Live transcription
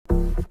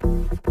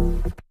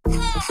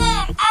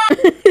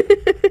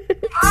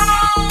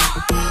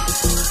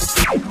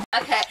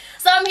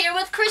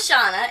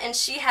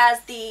she has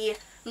the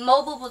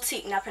mobile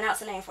boutique. Now pronounce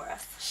the name for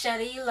us.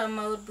 Cheri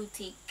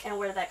Boutique. And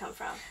where did that come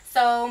from?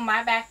 So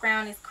my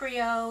background is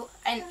Creole,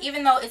 and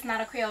even though it's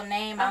not a Creole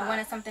name, I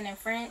wanted something in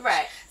French.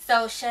 Right.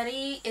 So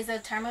Cheri is a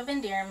term of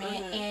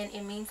endearment, and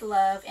it means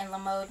love, and la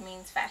mode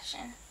means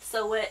fashion.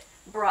 So what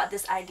brought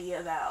this idea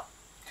about?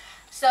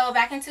 So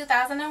back in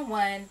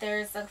 2001,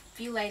 there's a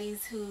few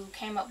ladies who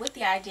came up with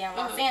the idea in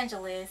Los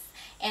Angeles,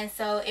 and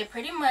so it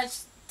pretty much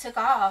took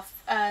off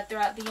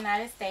throughout the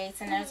United States,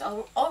 and there's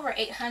over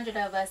 800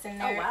 of us, and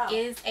there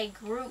is a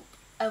group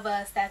of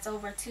us that's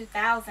over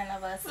 2,000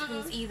 of us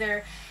who's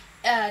either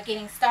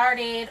getting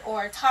started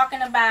or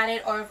talking about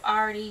it, or have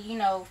already, you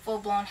know,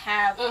 full-blown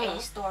have a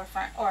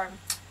storefront or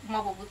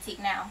mobile boutique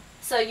now.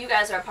 So you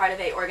guys are a part of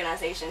a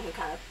organization who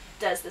kind of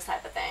does this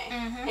type of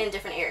thing in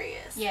different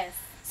areas. Yes.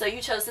 So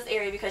you chose this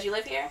area because you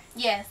live here?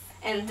 Yes.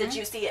 And did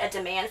you see a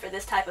demand for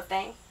this type of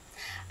thing?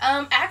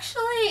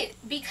 Actually,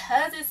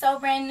 because it's so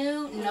brand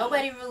new,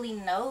 nobody really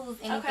knows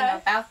anything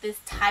about this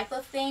type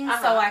of thing,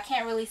 so I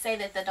can't really say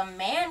that the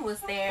demand was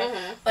there,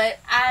 but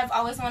I've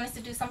always wanted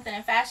to do something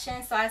in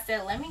fashion, so I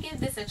said, let me give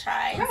this a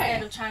try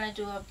instead of trying to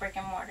do a brick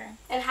and mortar.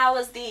 And how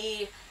was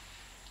the,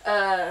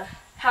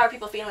 how are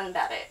people feeling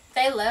about it?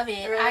 They love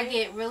it. Really? I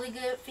get really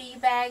good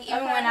feedback.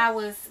 Even when I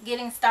was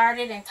getting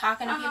started and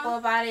talking to people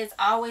about it, it's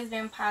always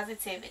been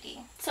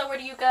positivity. So where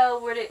do you go?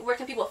 Where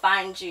can people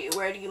find you?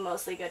 Where do you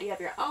mostly go? Do you have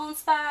your own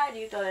spot? Do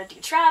you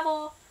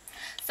travel?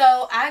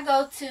 So I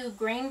go to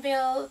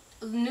Greenville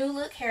New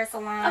Look Hair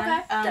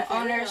Salon.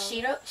 Owner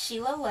Sheila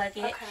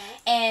Luggett,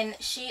 and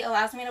she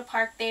allows me to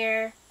park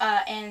there.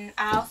 And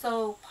I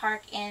also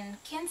park in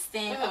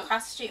Kinston,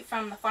 across the street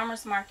from the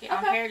Farmers Market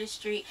on Heritage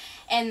Street.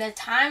 And the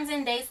times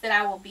and dates that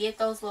I will be at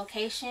those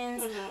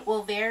locations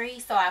will vary.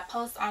 So I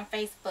post on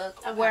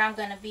Facebook where I'm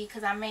going to be,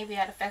 because I may be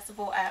at a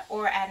festival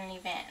or at an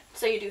event.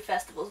 So you do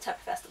festivals? What type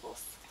of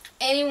festivals?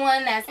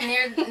 Anyone that's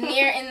near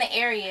in the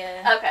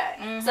area.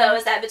 Okay. So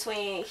is that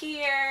between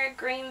here,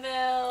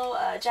 Greenville,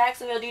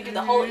 Jacksonville? Do you do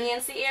the whole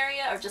ENC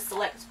area, or just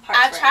select parts?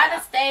 I try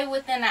to stay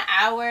within an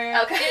hour.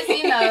 Okay.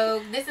 Because, you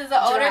know, this is an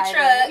older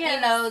truck.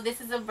 You know,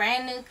 this is a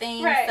brand new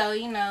thing. Right. So,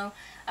 you know,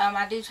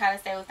 I do try to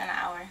stay within an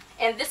hour.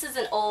 And this is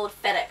an old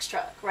FedEx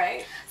truck,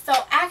 right? So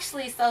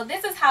actually,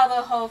 this is how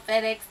the whole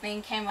FedEx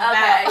thing came about.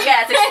 Okay.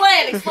 Yes.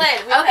 Explain.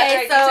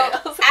 Okay.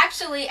 So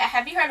actually,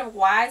 have you heard of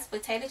Wise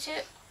Potato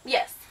Chip?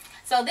 Yes.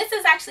 So this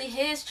is actually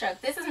his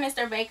truck. This is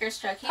Mr. Baker's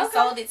truck. He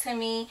sold it to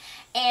me,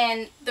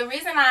 and the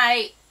reason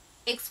I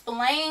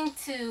explained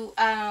to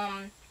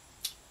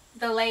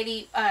the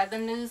lady, the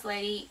news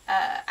lady,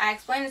 I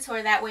explained it to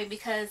her that way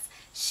because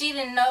she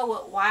didn't know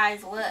what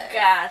Wise was.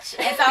 Gotcha.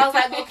 And so I was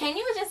like, well, can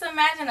you just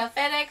imagine a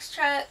FedEx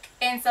truck?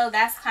 And so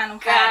that's kind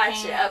of how it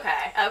came up.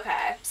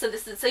 Okay.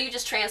 So you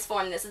just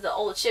transformed this. This is the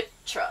old chip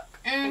truck,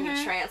 and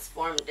you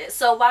transformed it.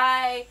 So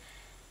why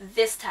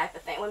this type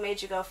of thing? What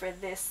made you go for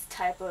this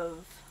type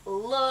of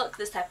look,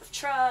 this type of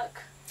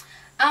truck?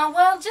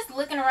 Well, just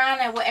looking around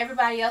at what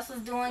everybody else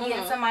was doing,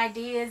 getting some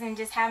ideas, and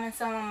just having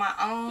some of my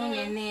own.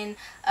 And then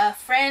a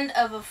friend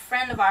of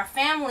our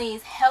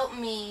family's helped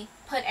me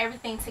put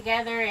everything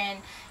together, and,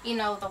 you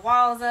know, the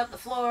walls up, the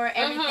floor,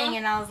 everything.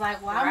 And I was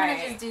like, well, I'm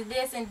gonna just do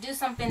this and do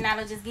something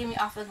that'll just get me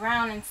off the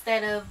ground,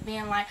 instead of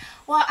being like,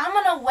 well, I'm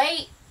gonna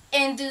wait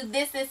and do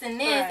this and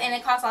this, and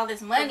it costs all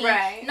this money.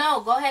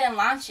 No, go ahead and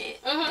launch it.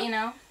 You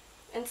know.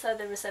 And so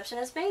the reception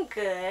has been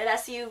good. I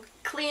see you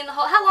clean the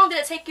whole... How long did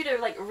it take you to,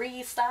 like,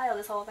 restyle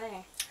this whole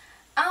thing?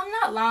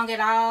 Not long at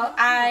all.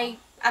 I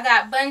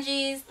got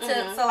bungees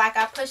to... So, like,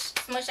 I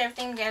smush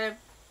everything together,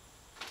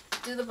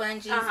 do the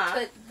bungees,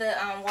 put the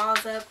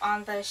walls up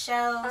on the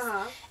shelves,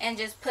 and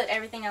just put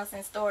everything else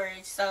in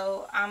storage.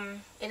 So,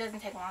 it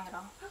doesn't take long at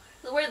all.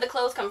 So where did the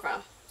clothes come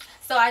from?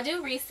 So I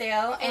do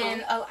resale,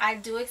 and I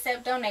do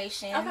accept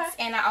donations,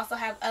 and I also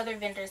have other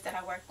vendors that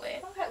I work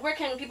with. Where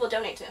can people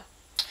donate to?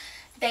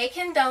 They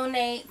can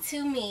donate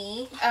to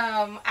me.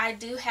 I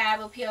do have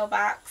a P.O.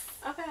 box.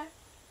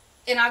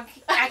 And I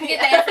can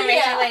get that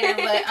information later,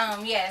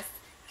 but yes,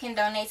 can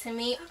donate to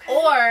me,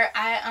 or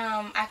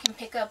I can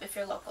pick up if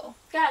you're local.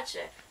 Gotcha.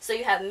 So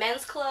you have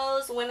men's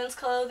clothes, women's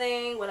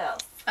clothing, what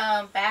else?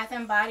 Bath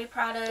and body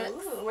products.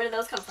 Ooh, where do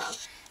those come from?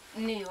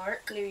 New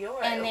York. New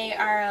York. And they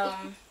are,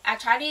 I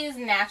try to use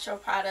natural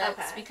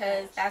products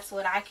because that's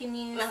what I can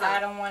use, so I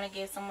don't want to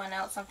give someone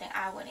else something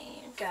I wouldn't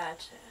use.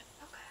 Gotcha.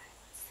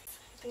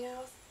 Anything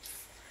else?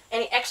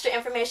 Any extra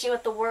information you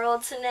want the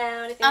world to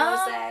know? Anything you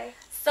want to say?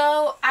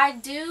 So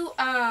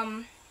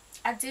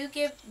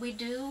we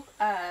do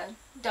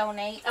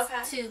donate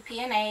to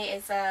P&A.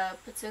 It's a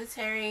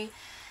Pituitary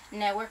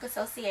Network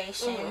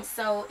Association.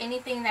 So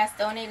anything that's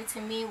donated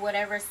to me,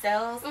 whatever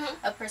sells,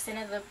 a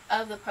percent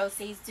of the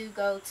proceeds do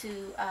go to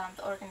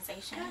the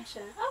organization. Gotcha.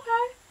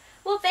 Okay.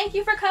 Well, thank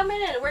you for coming,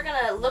 and we're going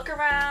to look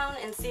around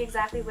and see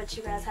exactly what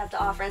you guys have to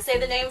offer. And say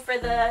the name for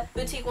the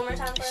boutique one more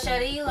time for us.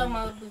 Cheri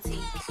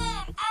Boutique.